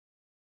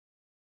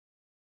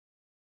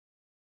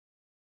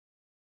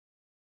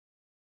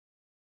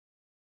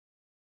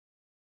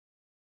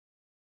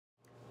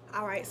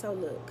Alright, so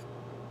look.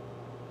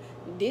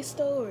 This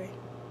story,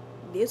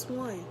 this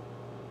one,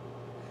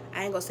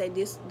 I ain't gonna say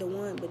this the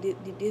one, but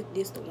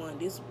this the one.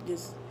 This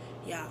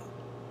y'all.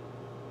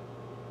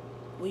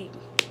 We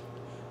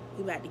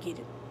about to get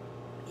it.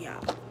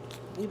 Y'all.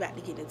 We about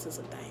to get into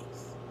some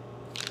things.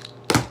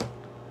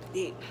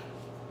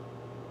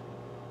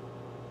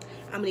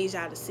 I'm gonna need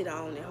y'all to sit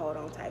on and hold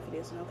on tight for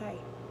this one, okay?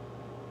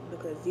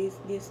 Because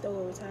this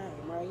story time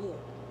right here.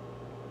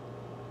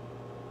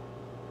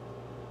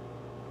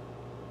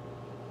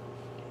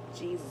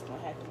 Jesus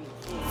gonna have to be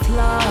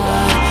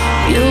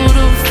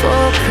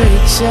beautiful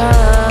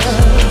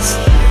creatures.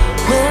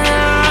 We're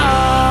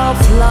all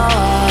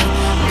flawed,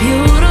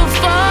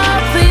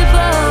 beautiful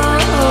people.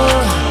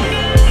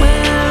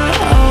 We're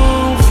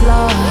all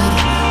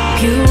flawed,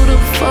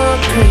 beautiful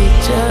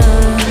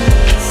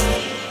creatures.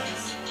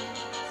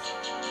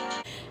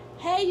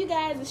 Hey you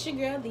guys, it's your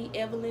girl, the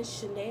Evelyn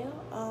Chanel.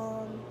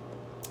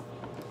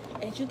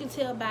 As you can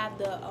tell by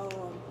the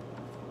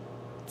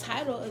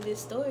title of this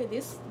story,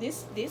 this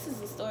is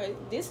a story.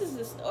 This is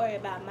a story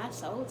about my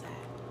soul tie.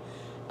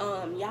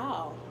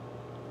 Y'all,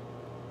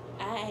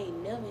 I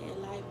ain't never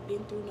in life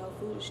been through no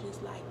foolishness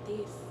like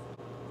this.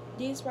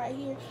 This right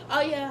here.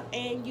 Oh yeah,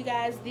 and you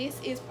guys, this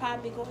is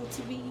probably going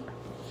to be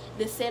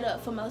the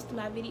setup for most of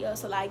my videos.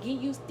 So like, get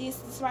used to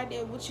this right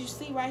there. What you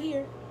see right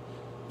here.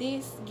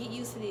 This, get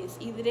used to this.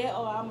 Either that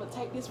or I'm gonna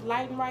take this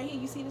lighting right here.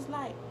 You see this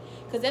light?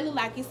 Cause that look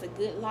like it's a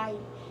good light.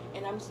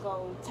 And I'm just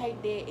gonna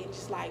take that and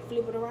just like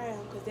flip it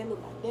around, cause that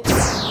look like that.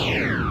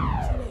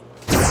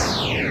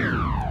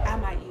 I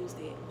might use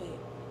that, but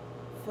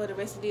for the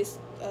rest of this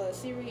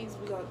series,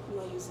 we gonna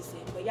use this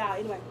set. But y'all,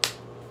 anyway,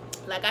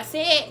 like I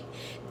said,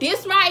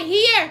 this right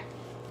here,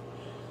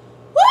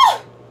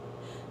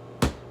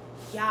 woo,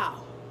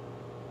 y'all,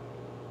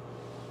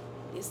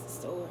 this is the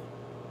story.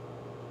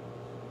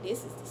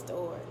 This is the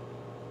story.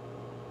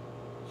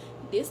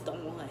 This the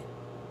one.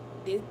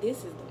 This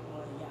is the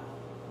one, y'all.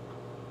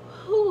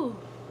 Whew.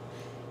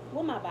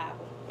 What my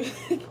Bible?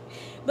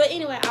 But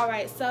anyway,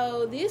 alright,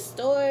 so this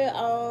story,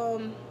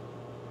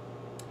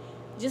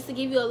 just to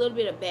give you a little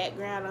bit of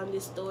background on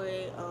this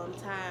story,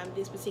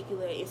 this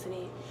particular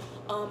incident.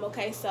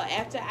 Okay, so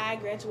after I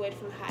graduated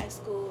from high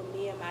school,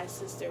 me and my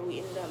sister, we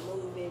ended up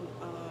moving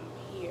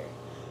here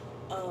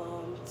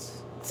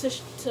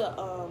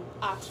to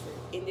Oxford,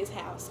 in this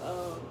house.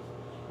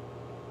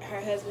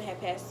 Her husband had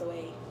passed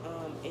away,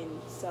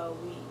 and so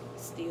we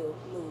still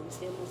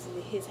moved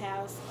into his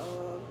house,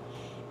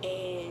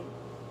 and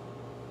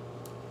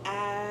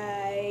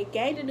I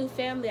gained a new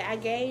family. I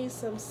gained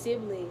some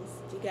siblings,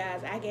 you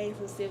guys. I gained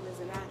some siblings,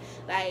 and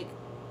I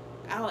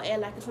don't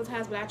act like it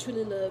sometimes, but I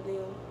truly love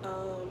them.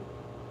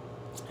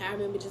 I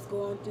remember just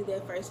going through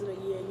that first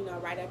little year, you know,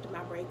 right after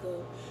my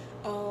breakup.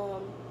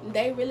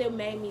 They really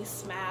made me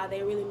smile.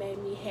 They really made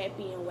me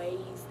happy in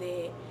ways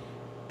that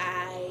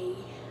I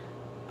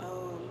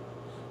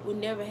would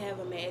never have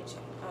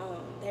imagined.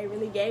 They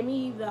really gave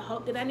me the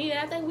hope that I needed.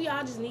 I think we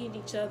all just needed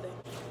each other.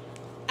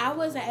 I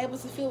wasn't able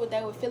to feel what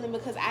they were feeling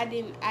because I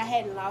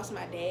hadn't lost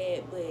my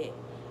dad, but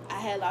I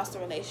had lost a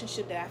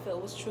relationship that I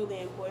felt was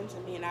truly important to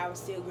me, and I was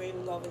still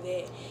grieving over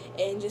that.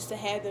 And just to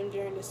have them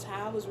during this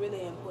time was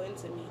really important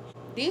to me.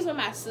 These were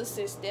my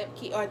sister's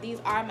stepkids, or these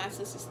are my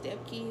sister's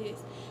stepkids,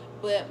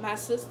 but my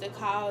sister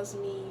calls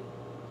me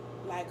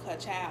like her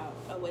child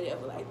or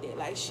whatever like that.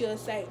 Like, she'll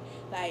say,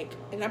 like,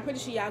 and I'm pretty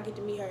sure y'all get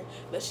to meet her,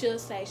 but she'll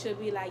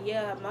be like,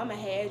 yeah, mama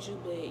had you,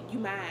 but you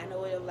mine, or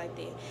whatever like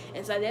that.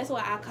 And so that's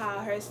why I call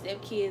her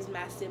stepkids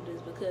my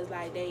siblings, because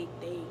like they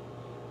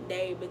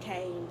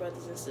became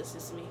brothers and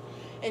sisters to me.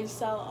 And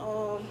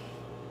so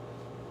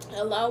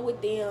along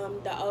with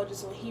them, the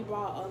oldest one, he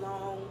brought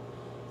along,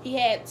 he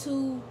had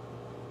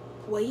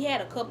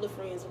a couple of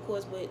friends, of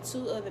course, but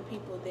two other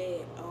people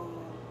that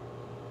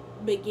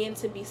began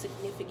to be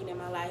significant in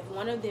my life.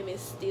 One of them is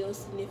still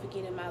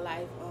significant in my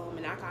life,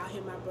 and I call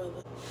him my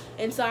brother.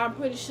 And so I'm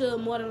pretty sure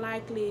more than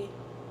likely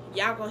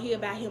y'all gonna hear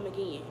about him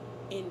again.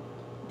 And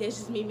that's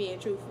just me being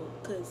truthful,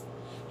 because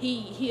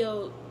he's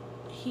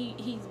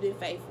been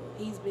faithful.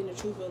 He's been a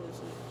true brother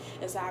to me,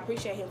 and so I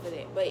appreciate him for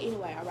that. But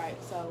anyway, all right,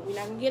 so we're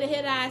not gonna get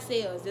ahead of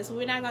ourselves. That's what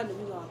we're not gonna do.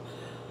 We're gonna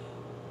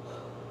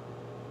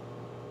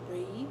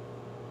breathe,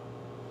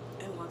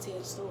 and we're gonna tell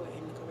the story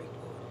in the correct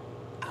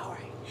order. All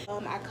right.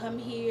 I come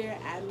here,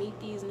 I meet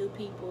these new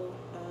people,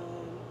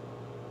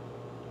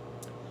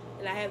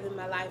 and I have in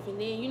my life. And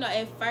then, you know,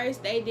 at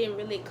first they didn't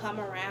really come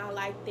around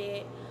like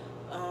that.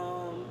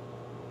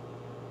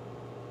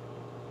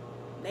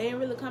 They didn't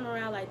really come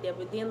around like that.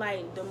 But then,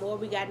 like, the more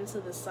we got into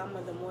the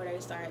summer, the more they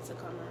started to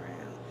come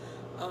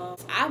around.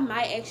 I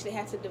might actually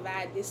have to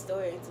divide this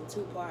story into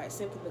two parts,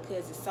 simply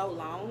because it's so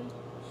long.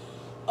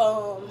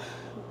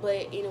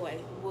 But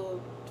anyway, we'll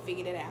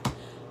figure that out.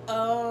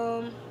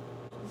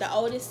 The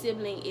oldest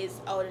sibling is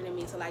older than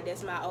me, so like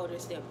that's my older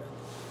stepbrother.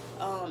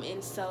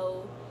 And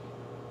so,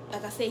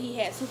 like I said, he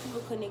had two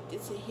people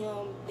connected to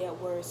him that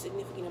were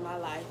significant in my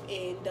life,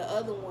 and the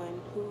other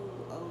one who,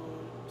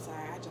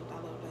 sorry, I jumped all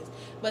over the place,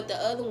 but the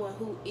other one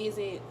who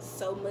isn't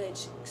so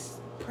much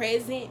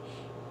present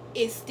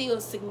is still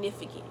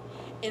significant.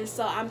 And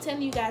so I'm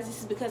telling you guys this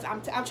is because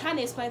I'm trying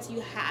to explain to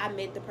you how I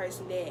met the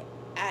person that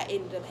I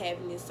ended up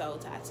having this soul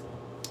tie to.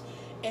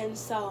 And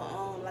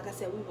so like I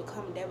said,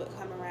 they would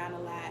come around a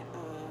lot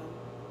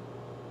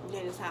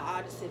during the time,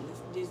 all the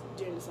siblings, just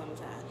during the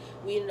summertime.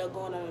 We ended up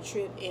going on a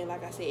trip, and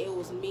like I said, it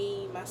was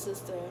me, my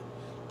sister,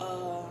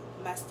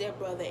 my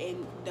stepbrother,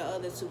 and the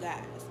other 2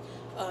 guys.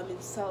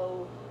 And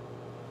so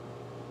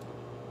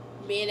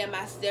being that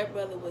my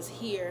stepbrother was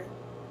here,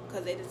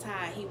 because at the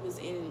time he was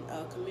in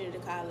community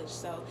college,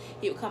 so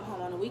he would come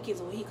home on the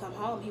weekends, and when he come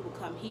home, he would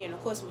come here. And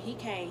of course, when he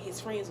came, his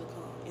friends would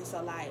come. And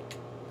so like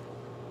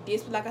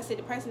this, like I said,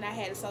 the person I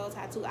had a soul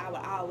tie to, I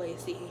would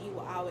always see him. He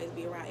would always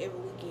be around every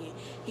weekend.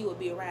 He would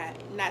be around.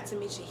 Not to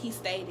mention he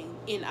stayed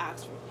in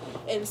Oxford.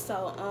 And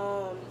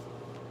so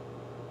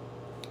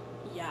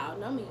y'all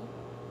know me.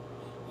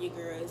 Your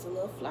girl is a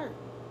little flirt.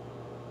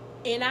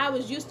 And I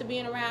was used to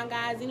being around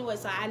guys anyway,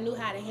 so I knew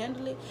how to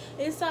handle it.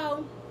 And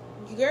so,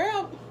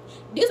 girl,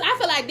 I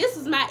feel like this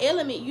is my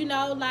element, you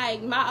know,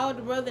 like my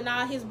older brother and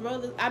all his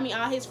brothers,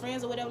 all his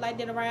friends or whatever like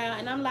that around.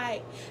 And I'm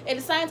like, at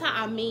the same time,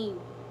 I mean,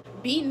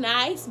 be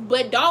nice,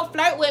 but don't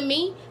flirt with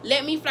me.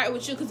 Let me flirt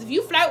with you, because if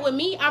you flirt with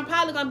me, I'm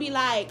probably gonna be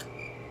like,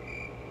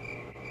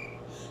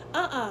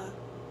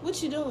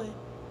 what you doing?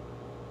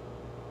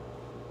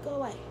 Go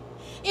away.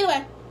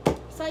 Anyway,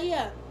 so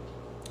yeah.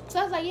 So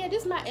I was like, yeah,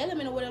 this is my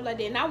element or whatever like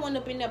that. And I went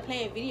up in there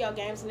playing video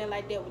games and then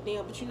like that with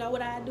them. But you know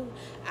what I do?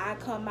 I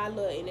come my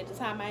little, and at the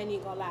time I ain't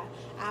even gonna lie,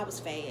 I was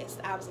fast.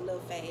 I was a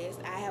little fast.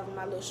 I have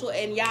my little short,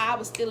 and y'all, I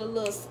was still a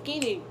little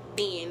skinny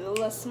then, a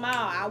little small.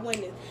 I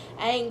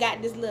ain't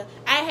got this little,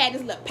 I had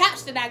this little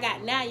pouch that I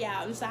got now,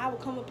 y'all. And so I would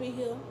come up in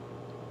here,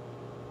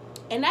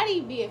 and not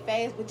even being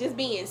fast, but just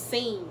being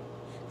seen.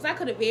 I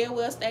could have very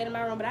well stayed in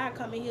my room, but I'd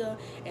come in here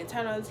and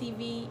turn on the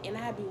TV, and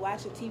I'd be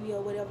watching TV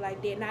or whatever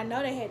like that. And I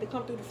know they had to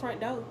come through the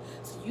front door,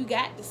 so you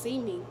got to see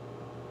me.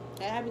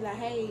 And I'd be like,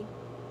 hey,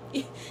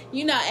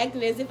 you know,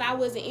 acting as if I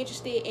wasn't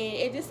interested.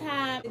 And at this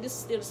time, this is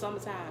still the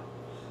summertime.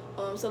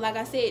 So like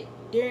I said,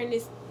 during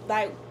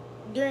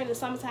the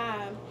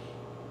summertime,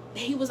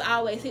 he was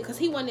always here because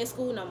he wasn't in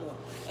school no more.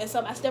 And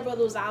so my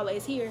stepbrother was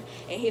always here,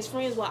 and his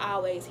friends were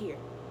always here.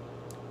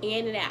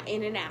 In and out,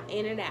 in and out,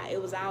 in and out. It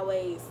was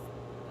always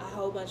a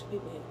whole bunch of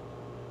people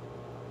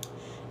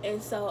here.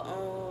 And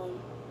so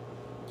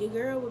your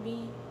girl would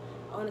be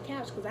on the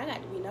couch because I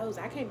got to be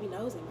nosy. I can't be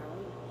nosy in my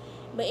room.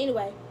 But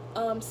anyway,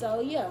 so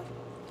yeah.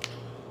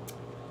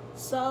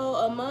 So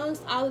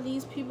amongst all of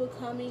these people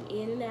coming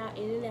in and out,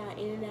 in and out,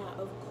 in and out,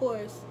 of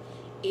course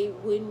it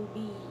wouldn't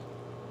be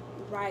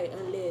right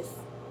unless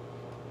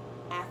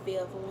I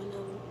fell for one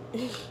of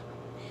them.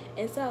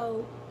 And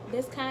so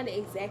that's kind of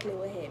exactly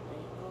what happened.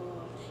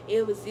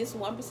 It was this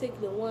one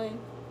particular one,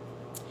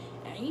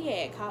 and he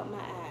had caught my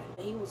eye.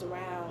 He was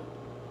around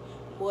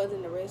more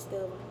than the rest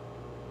of them.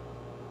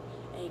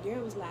 And the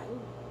girl was like,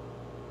 ooh,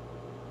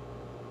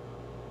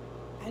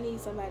 I need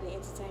somebody to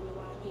entertain me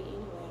while I'm here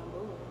anyway. I'm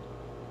bored.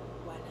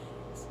 Why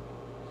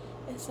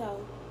not? And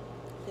so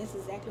that's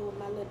exactly what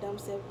my little dumb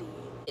self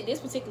did. This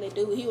particular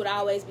dude, he would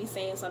always be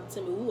saying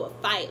something to me. We would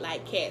fight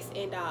like cats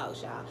and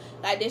dogs, y'all.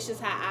 Like, that's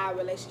just how our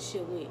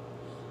relationship went.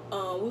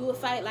 We would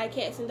fight like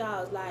cats and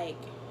dogs. Like,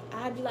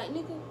 I'd be like,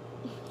 nigga,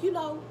 you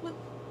know,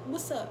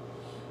 what's up?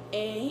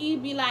 And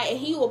he'd be like, and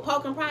he would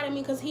poke and prod at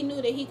me because he knew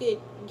that he could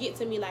get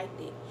to me like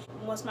that.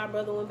 Once my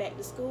brother went back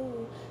to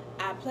school,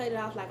 I played it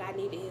off like I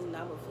needed his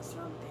number for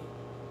something.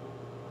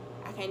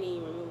 I can't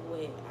even remember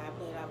what I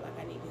played it off like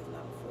I needed his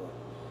number for.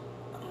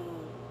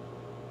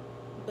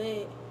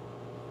 But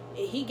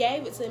he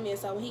gave it to me, and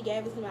so when he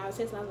gave it to me, I was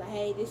texting, I was like,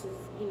 hey, this is,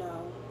 you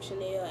know,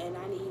 Chanel, and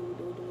I need you,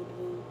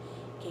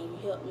 can you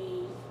help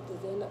me,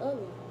 this and the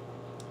other.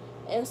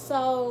 And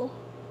so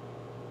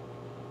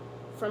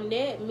from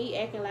that, me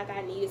acting like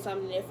I needed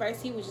something, at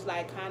first he was just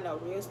like kind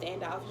of real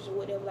standoffish or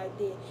whatever like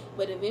that,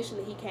 but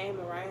eventually he came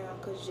around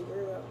because your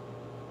girl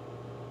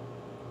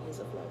is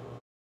a flirt.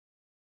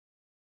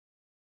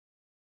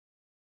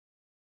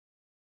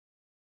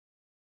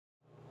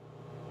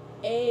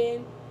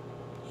 And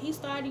he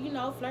started, you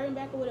know, flirting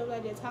back or whatever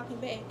like that, talking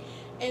back.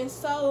 And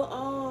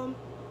so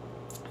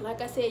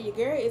like I said, your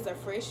girl is a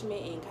freshman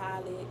in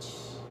college.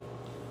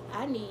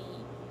 I need,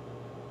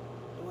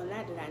 well,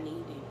 not that I need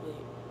it, but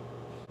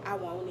I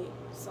wanted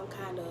some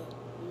kind of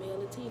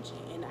male attention,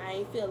 and I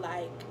ain't feel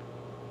like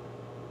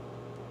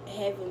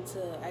having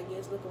to, I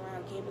guess, look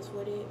around campus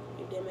for that,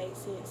 if that makes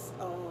sense,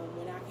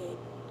 when I could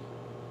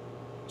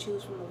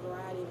choose from a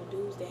variety of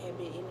dudes that had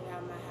been in and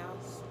out of my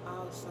house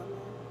all summer.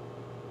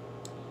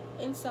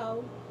 And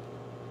so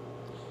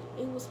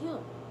it was him.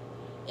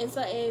 And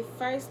so at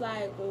first,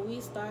 like, when we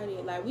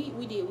started, like, we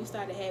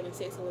started having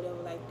sex or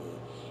whatever like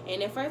that.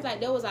 And at first, like,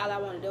 that was all I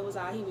wanted. That was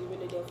all he was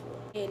really there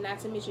for. And not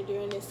to mention,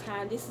 during this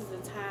time, this is the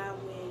time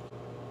when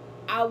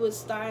I was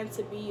starting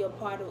to be a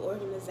part of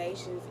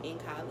organizations in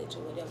college or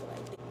whatever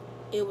like that.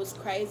 It was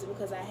crazy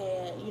because I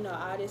had, you know,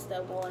 all this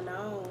stuff going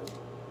on.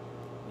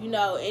 You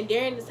know, and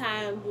during the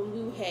time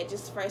when we had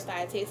just first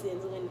started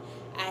texting, when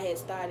I had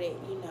started,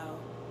 you know,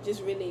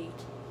 just really,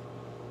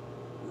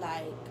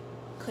 like,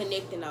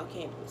 connecting on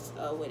campus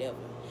or whatever.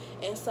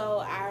 And so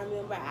I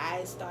remember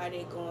I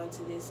started going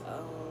to this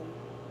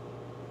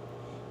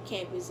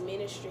campus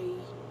ministry,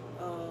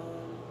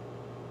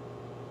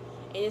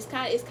 and it's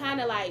kind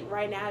of like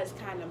right now it's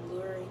kind of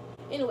blurry.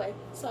 Anyway,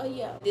 so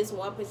yeah, this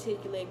one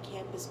particular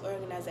campus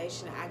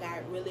organization I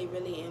got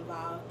really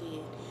involved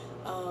in,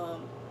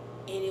 and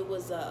it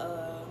was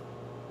a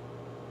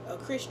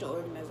Christian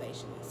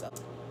organization. So,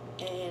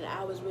 and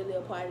I was really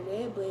a part of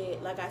that.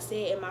 But like I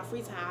said, in my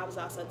free time, I was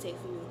also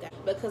texting this guy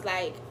because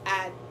like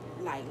I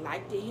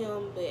liked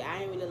him, but I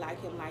didn't really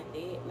like him like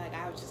that. Like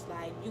I was just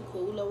like, you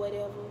cool or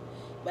whatever,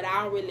 but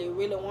I don't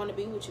really want to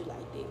be with you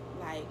like that.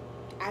 Like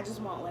I just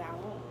want what I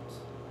want.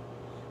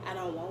 I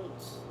don't want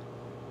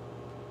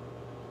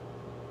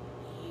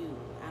you.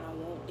 I don't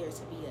want there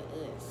to be a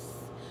us.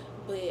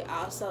 But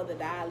also the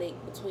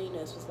dialect between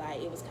us was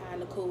like, it was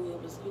kind of cool.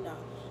 It was, you know,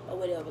 or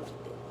whatever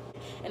like that.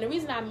 And the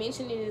reason I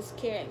mentioned it is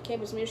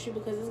campus ministry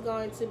because it's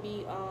going to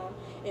be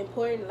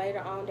important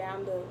later on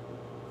down the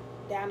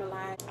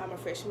line. I'm a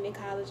freshman in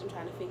college. I'm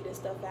trying to figure this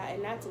stuff out,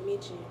 and not to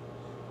mention,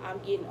 I'm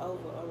getting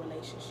over a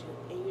relationship.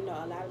 And you know,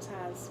 a lot of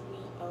times we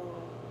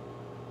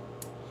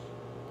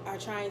are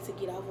trying to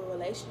get over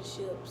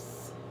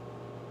relationships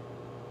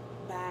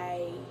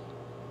by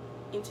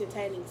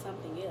entertaining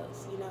something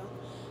else, you know.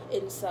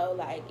 And so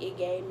like it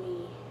gave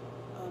me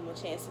a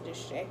chance to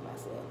distract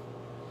myself,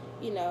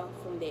 you know,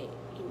 from that,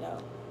 you know.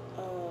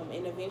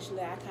 And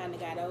eventually I kind of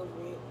got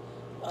over it,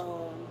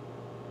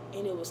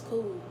 and it was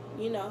cool,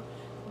 you know.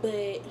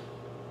 But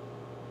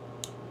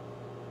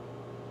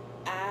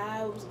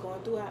I was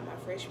going throughout my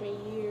freshman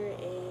year,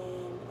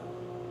 and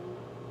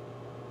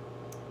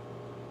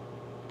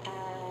I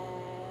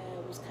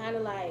was kind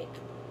of like,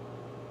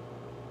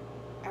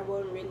 I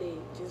wasn't really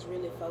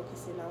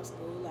focusing on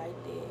school like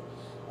that.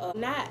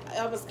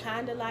 I was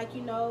kind of like,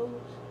 you know,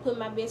 putting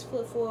my best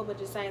foot forward, but at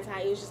the same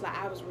time, it was just like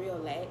I was real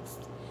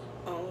laxed.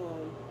 I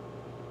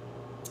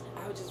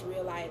was just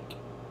real like,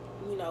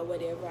 you know,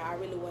 whatever. I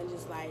really wasn't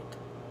just like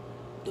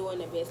doing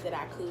the best that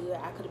I could.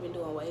 I could have been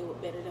doing way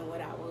better than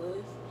what I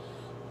was.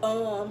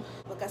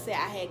 Like I said,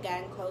 I had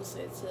gotten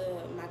closer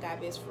to my guy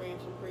best friend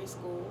from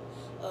preschool.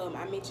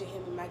 I mentioned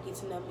him in my Get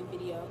to Know Me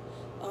video.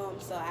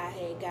 So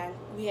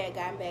we had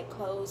gotten back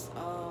close,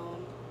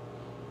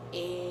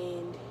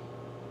 and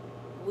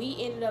we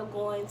ended up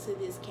going to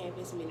this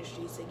campus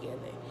ministry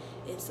together.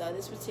 And so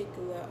this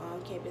particular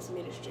campus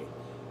ministry,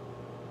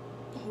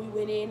 we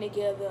went in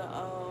together,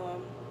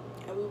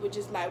 and we were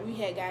just like, we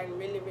had gotten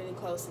really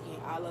close again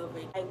all over.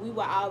 Like we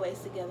were always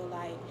together.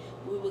 Like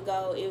we would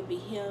go, it would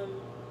be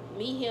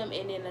me, him,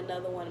 and then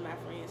another one of my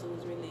friends who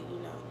was really, you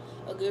know,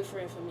 a good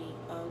friend for me,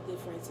 good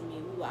friend to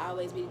me. We would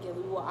always be together.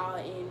 We were all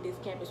in this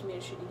campus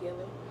ministry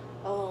together.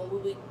 We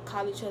would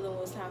call each other when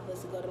it was time for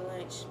us to go to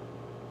lunch.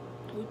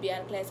 We'd be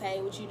out of class,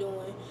 hey, what you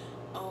doing?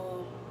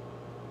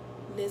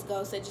 Let's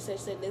go such and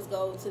such, let's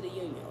go to the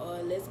Union,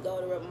 or let's go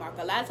to River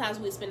Market. A lot of times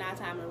we'd spend our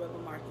time in River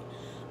Market.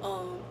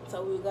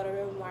 So we would go to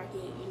River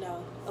Market, you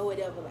know, or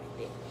whatever like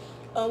that.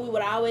 We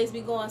would always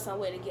be going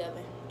somewhere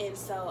together. And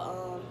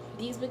so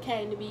these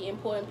became to be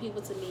important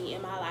people to me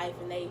in my life,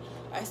 and they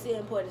are still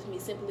important to me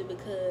simply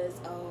because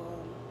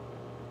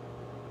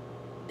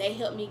they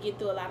helped me get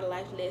through a lot of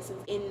life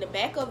lessons. In the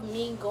back of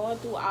me going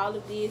through all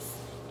of this,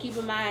 keep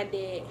in mind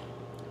that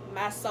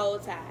my soul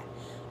tie,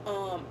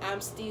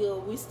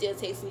 we still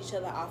texting each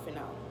other off and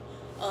on.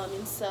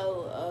 And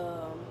so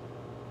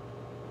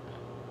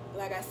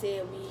like I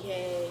said, we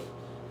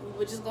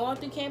were just going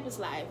through campus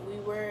life. We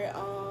were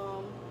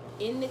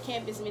in the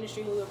campus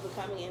ministry, we were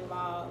becoming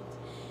involved,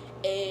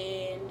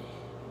 and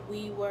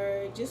we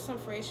were just some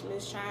freshmen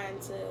trying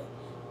to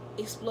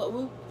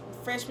explore.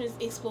 Freshmen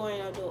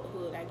exploring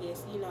adulthood, I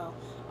guess, you know,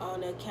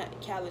 on a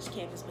college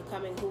campus,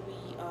 becoming who we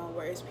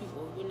were as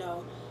people, you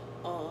know.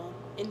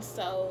 And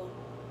so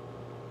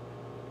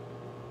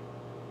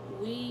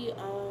we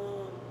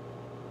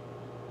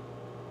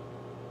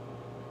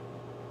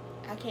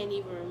I can't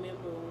even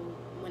remember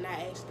when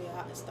I actually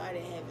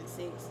started having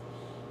sex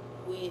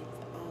with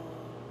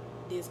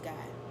this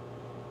guy,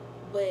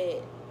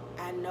 but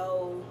I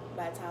know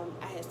by the time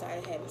I had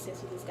started having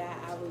sex with this guy,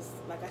 I was,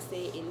 like I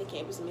said, in the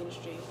campus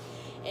ministry,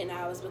 and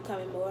I was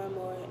becoming more and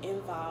more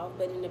involved.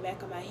 But in the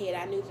back of my head,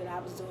 I knew that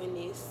I was doing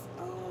this,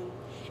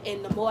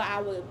 and the more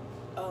I would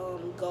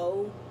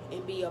go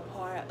and be a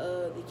part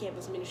of the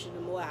campus ministry,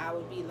 the more I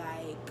would be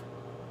like,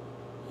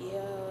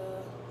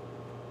 yeah,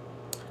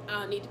 I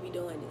don't need to be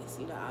doing this,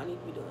 you know, I don't need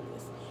to be doing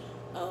this.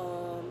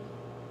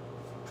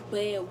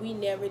 But we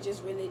never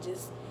just really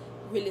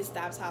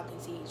stopped talking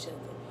to each other.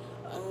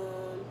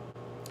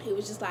 It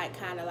was just like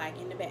kind of like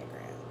in the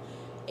background,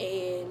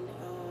 and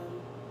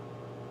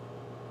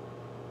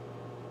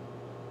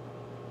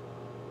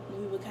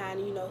we would kind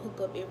of, you know,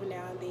 hook up every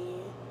now and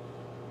then.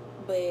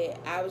 But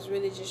I was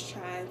really just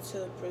trying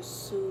to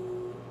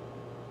pursue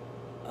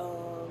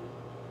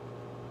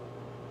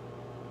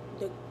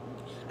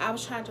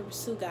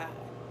God,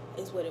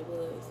 is what it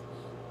was.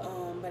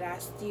 But I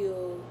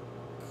still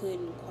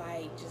couldn't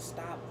quite just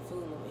stop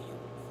fooling with him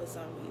for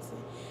some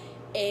reason.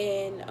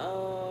 And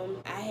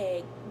I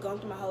had gone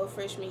through my whole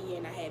freshman year,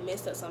 and I had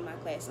messed up some of my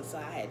classes, so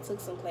I had took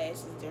some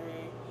classes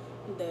during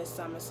the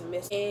summer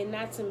semester. And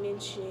not to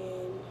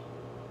mention,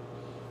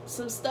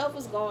 some stuff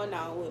was going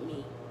on with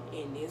me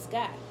and this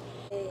guy.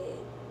 And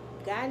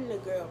gotten a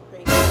girl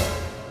pregnant,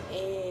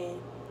 and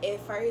at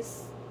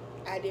first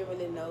I didn't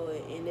really know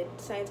it, and at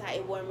the same time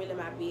it wasn't really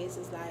my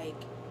business. Like,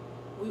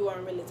 we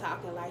weren't really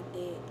talking like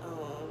that.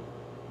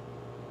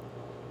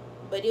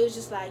 But it was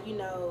just like, you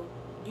know,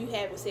 you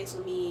having sex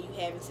with me and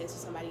you having sex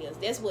with somebody else.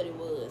 That's what it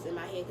was in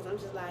my head, because I'm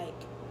just like,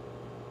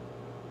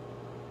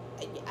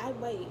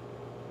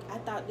 I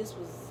thought this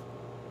was,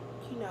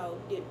 you know,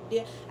 it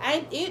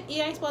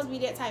ain't supposed to be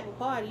that type of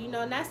party, you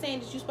know. Not saying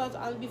that you're supposed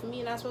to only be for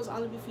me and I'm supposed to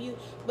only be for you,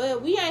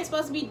 but we ain't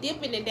supposed to be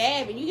dipping and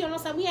dabbing, you know what I'm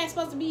saying? We ain't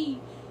supposed to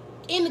be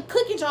in the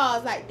cookie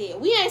jars like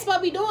that. We ain't supposed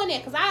to be doing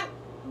that, because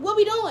what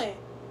we doing?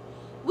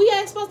 We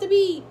ain't supposed to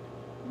be,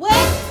 what?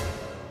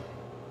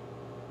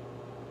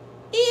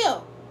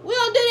 Ew. We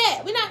don't do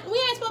that. We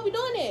ain't supposed to be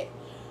doing that.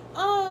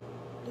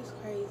 It's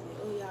crazy.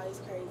 Oh, y'all, it's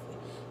crazy.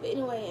 But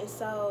anyway, and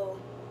so,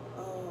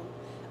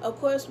 of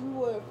course, we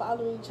were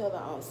following each other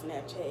on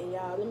Snapchat. And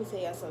y'all, let me tell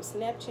y'all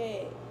something.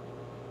 Snapchat,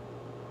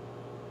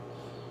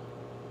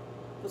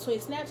 between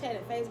Snapchat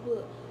and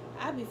Facebook,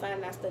 I be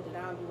finding out stuff that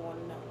I don't be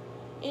wanting to know.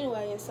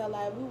 Anyway, and so,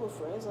 like, we were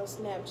friends on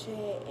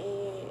Snapchat,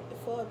 and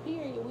for a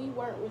period, we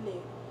weren't really,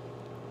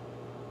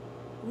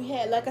 we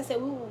had, like I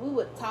said, we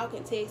would talk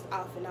and text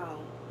off and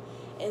on.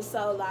 And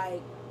so,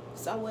 like,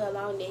 somewhere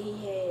along there, he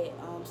had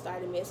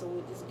started messing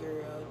with this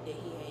girl that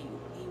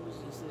he was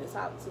using to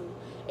talk to.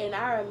 And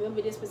I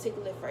remember this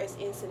particular first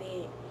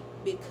incident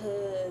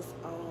because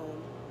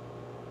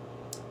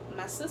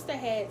my sister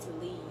had to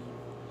leave,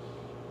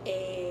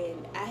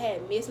 and I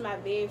had missed my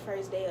very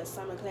first day of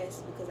summer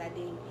classes because I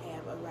didn't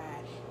have a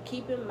ride.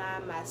 Keep in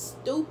mind, my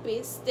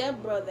stupid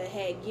stepbrother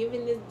had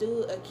given this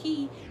dude a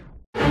key,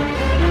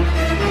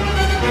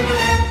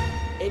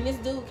 and this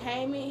dude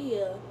came in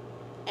here,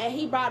 and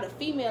he brought a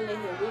female in here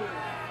with him.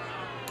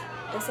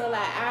 And so,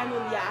 like, I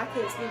remember, y'all, I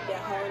couldn't sleep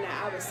that whole night.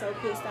 I was so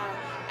pissed off.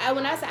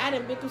 When I said I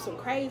done been through some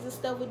crazy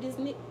stuff with this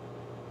nigga,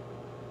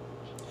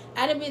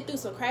 I done been through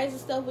some crazy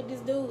stuff with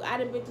this dude.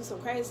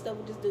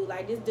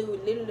 Like, this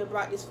dude literally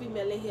brought this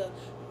female in here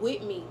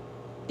with me.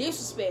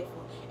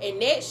 Disrespectful.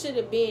 And that should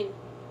have been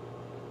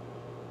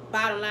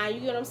bottom line.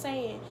 You get what I'm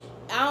saying?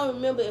 I don't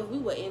remember if we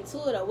were into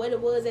it or what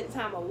it was at the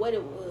time or what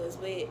it was,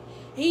 but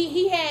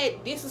he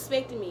had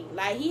disrespected me.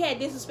 Like, he had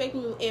disrespected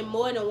me in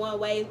more than one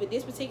ways, but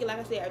this particular,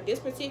 like I said,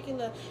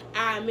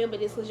 I remember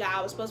this because, y'all,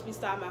 I was supposed to be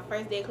starting my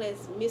first day of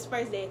class, missed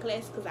first day of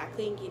class because I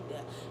couldn't get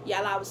there.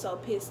 Y'all, I was so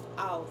pissed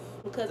off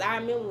because I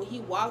remember when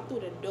he walked through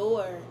the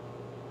door,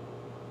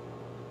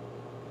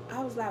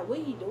 I was like, what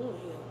he doing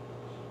here?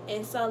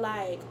 And so,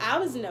 like, I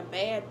was in the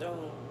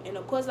bathroom, and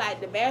of course,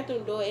 like, the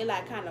bathroom door, it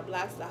like kind of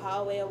blocks the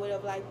hallway or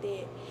whatever like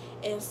that.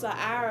 And so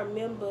I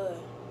remember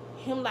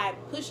him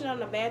like pushing on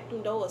the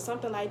bathroom door or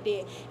something like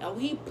that. And when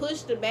he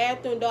pushed the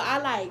bathroom door,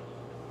 I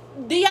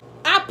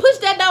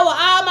pushed that door with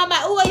all my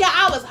might. Oh, yeah,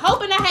 I was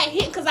hoping I had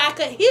hit because I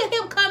could hear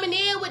him coming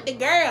in with the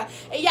girl.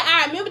 And yeah,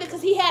 I remember that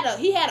because he had a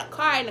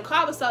car, and the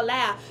car was so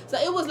loud. So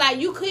it was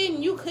like you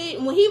couldn't,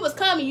 when he was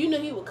coming, you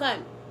knew he was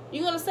coming. You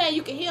know what I'm saying?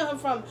 You could hear him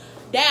from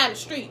down the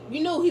street.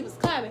 You knew he was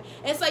coming.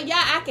 And so, y'all,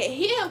 I could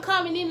hear him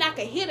coming in. I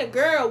could hear the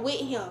girl with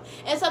him.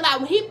 And so, like,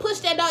 when he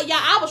pushed that door, y'all,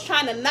 I was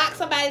trying to knock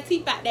somebody's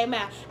teeth out their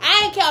mouth.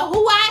 I ain't care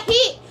who I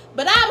hit,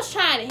 but I was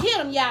trying to hit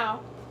them,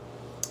 y'all.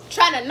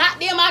 Trying to knock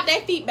them out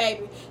their feet,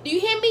 baby. Do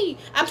you hear me?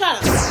 I'm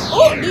trying to,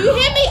 oh, do you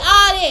hear me?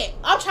 All that.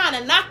 I'm trying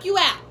to knock you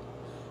out.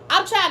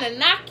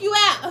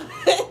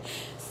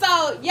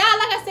 So, y'all, like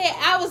I said,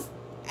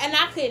 and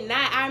I could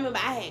not. I remember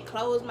I had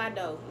closed my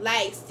door.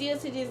 Like, still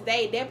to this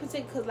day, that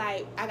particular, because,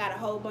 like, I got a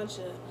whole bunch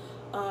of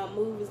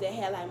movies that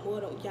had, like, more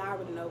than, y'all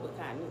already know what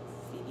kind of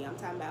CD I'm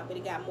talking about, but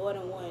it got more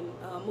than one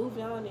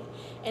movie on it.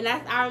 And I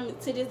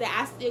to this day,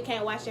 I still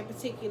can't watch that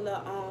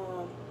particular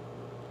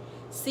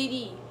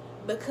CD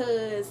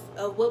because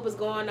of what was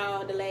going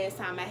on the last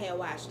time I had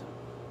watched them.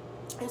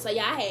 And so,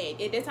 y'all,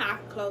 at that time, I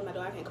could close my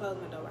door. I can't close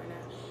my door right now.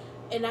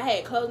 And I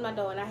had closed my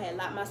door, and I had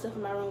locked myself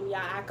in my room.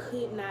 Y'all, I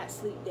could not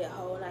sleep that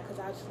whole night because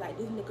I was just like,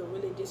 this nigga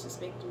really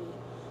disrespected me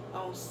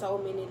on so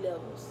many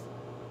levels.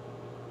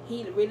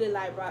 He really,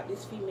 like, brought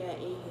this female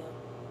in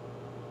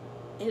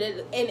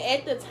here. And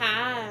at the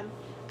time,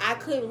 I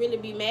couldn't really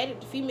be mad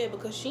at the female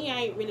because she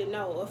ain't really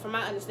know. Or from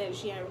my understanding,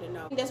 she ain't really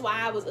know. That's why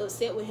I was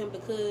upset with him,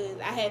 because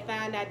I had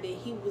found out that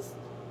he was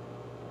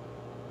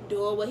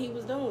doing what he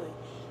was doing.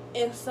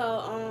 And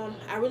so,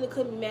 I really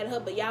couldn't be mad at her.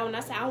 But y'all, when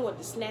I said I wanted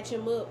to snatch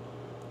him up,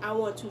 I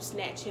want to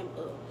snatch him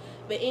up.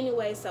 But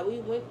anyway, so we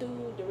went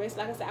through the rest,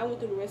 like I said, I went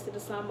through the rest of the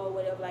summer or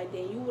whatever like that.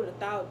 You would have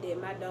thought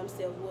that my dumb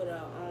self would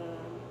have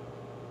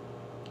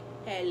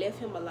had left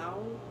him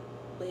alone,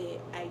 but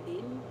I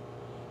didn't.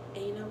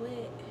 And you know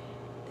what?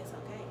 That's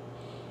okay.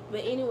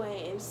 But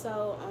anyway, and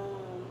so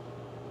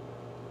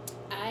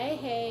I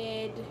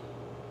had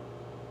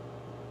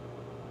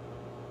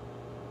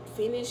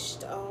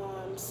finished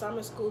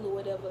summer school or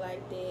whatever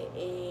like that,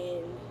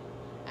 and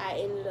I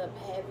ended up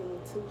having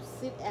to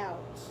sit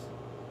out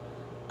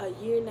a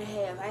year and a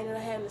half. I ended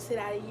up having to sit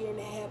out a year and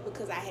a half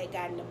because I had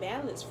gotten the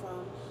balance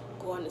from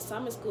going to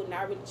summer school, and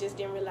I really just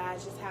didn't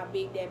realize just how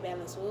big that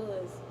balance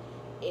was.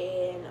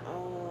 And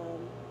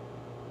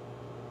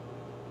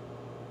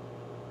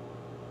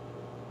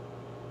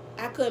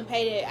I couldn't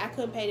pay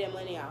that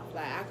money off.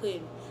 Like I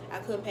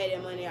couldn't pay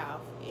that money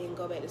off and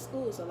go back to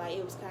school. So like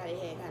it had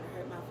kind of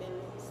hurt my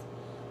feelings.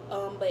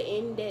 But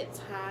in that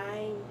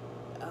time,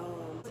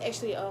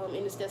 actually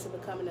in the steps of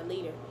becoming a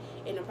leader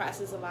in the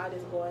process of all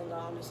this going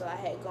on. And so I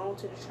had gone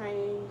to the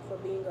training for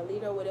being a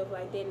leader or whatever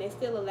like that, and they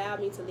still allowed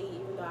me to lead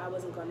even though I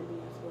wasn't going to be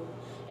in school.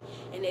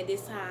 And at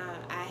this time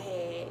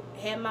I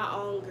had my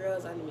own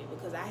girls under me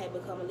because I had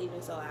become a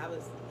leader, so I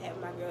was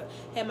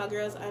had my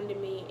girls under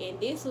me. And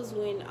this was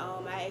when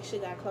I actually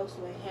got close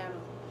with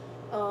Hannah.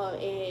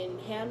 And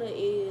Hannah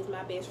is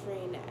my best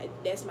friend.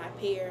 That's my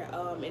pair.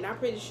 And I'm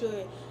pretty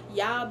sure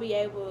y'all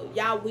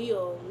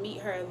will meet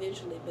her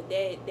eventually. But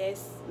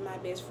that's my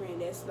best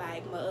friend. That's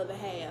like my other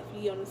half.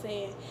 You know what I'm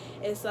saying?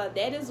 And so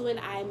that is when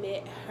I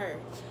met her.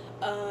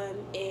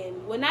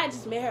 And well, not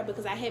just met her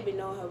because I had been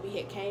knowing her. We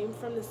had came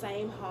from the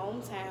same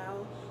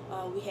hometown.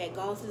 We had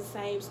gone to the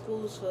same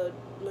schools for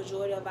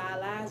majority of our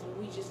lives. But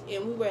we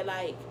were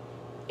like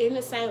in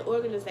the same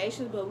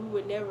organizations, but we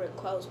were never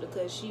close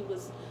because she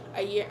was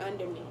a year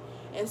under me.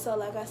 And so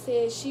like I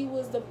said, she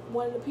was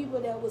one of the people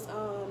that was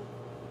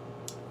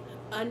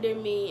under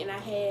me, and I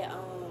had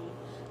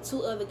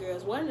two other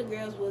girls. One of the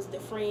girls was the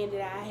friend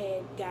that I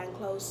had gotten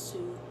close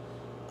to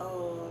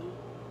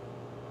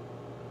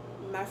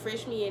my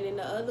freshman year, and then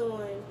the other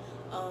one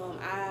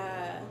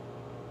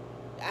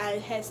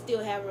I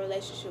still have a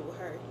relationship with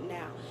her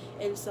now.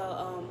 And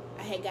so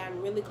I had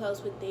gotten really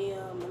close with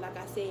them, and like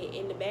I said,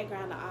 in the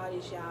background of all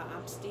this, y'all,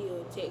 I'm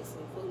still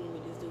texting, fooling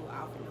with this dude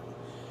off and on.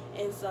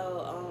 And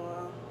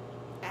so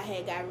I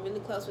had gotten really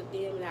close with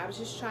them, and I was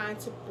just trying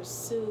to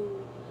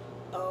pursue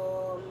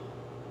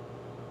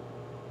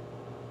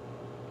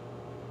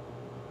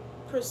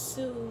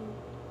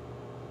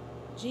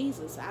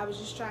Jesus. I was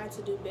just trying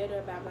to do better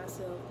about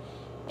myself,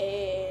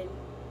 and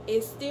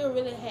it still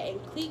really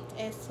hadn't clicked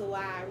as to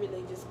why I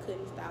really just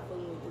couldn't stop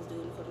fooling with this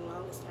dude. And for the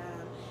longest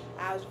time,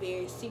 I was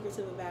very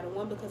secretive about it.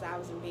 One, because I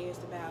was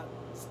embarrassed about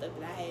the stuff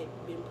that I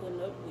had been putting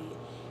up with,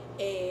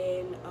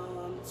 and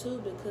two,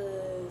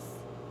 because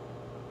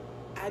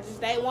I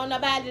just didn't want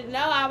nobody to know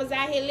I was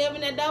out here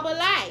living a double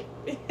life.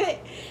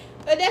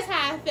 But that's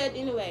how I felt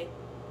anyway.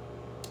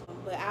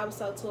 But I was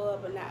so tore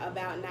up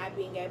about not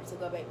being able to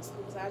go back to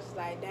school. So I was just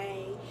like,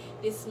 dang,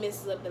 this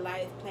messes up the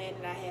life plan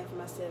that I have for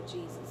myself,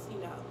 Jesus, you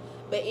know.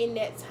 But in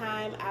that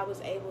time, I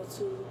was able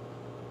to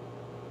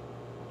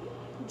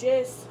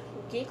just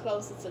get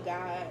closer to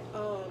God.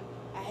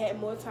 I had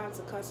more time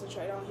to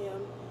concentrate on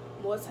Him,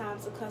 more time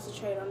to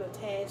concentrate on the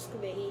task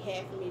that He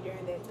had for me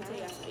during that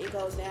time. It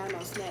goes down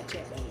on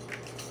Snapchat, baby.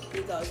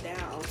 It goes down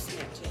on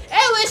Snapchat.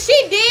 And when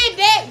she did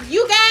that,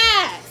 you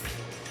guys,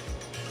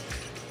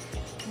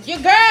 your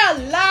girl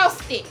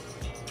lost it.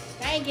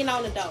 Banging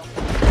on the door.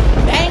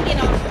 Banging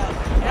on the door.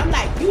 And I'm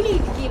like, you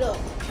need to get up.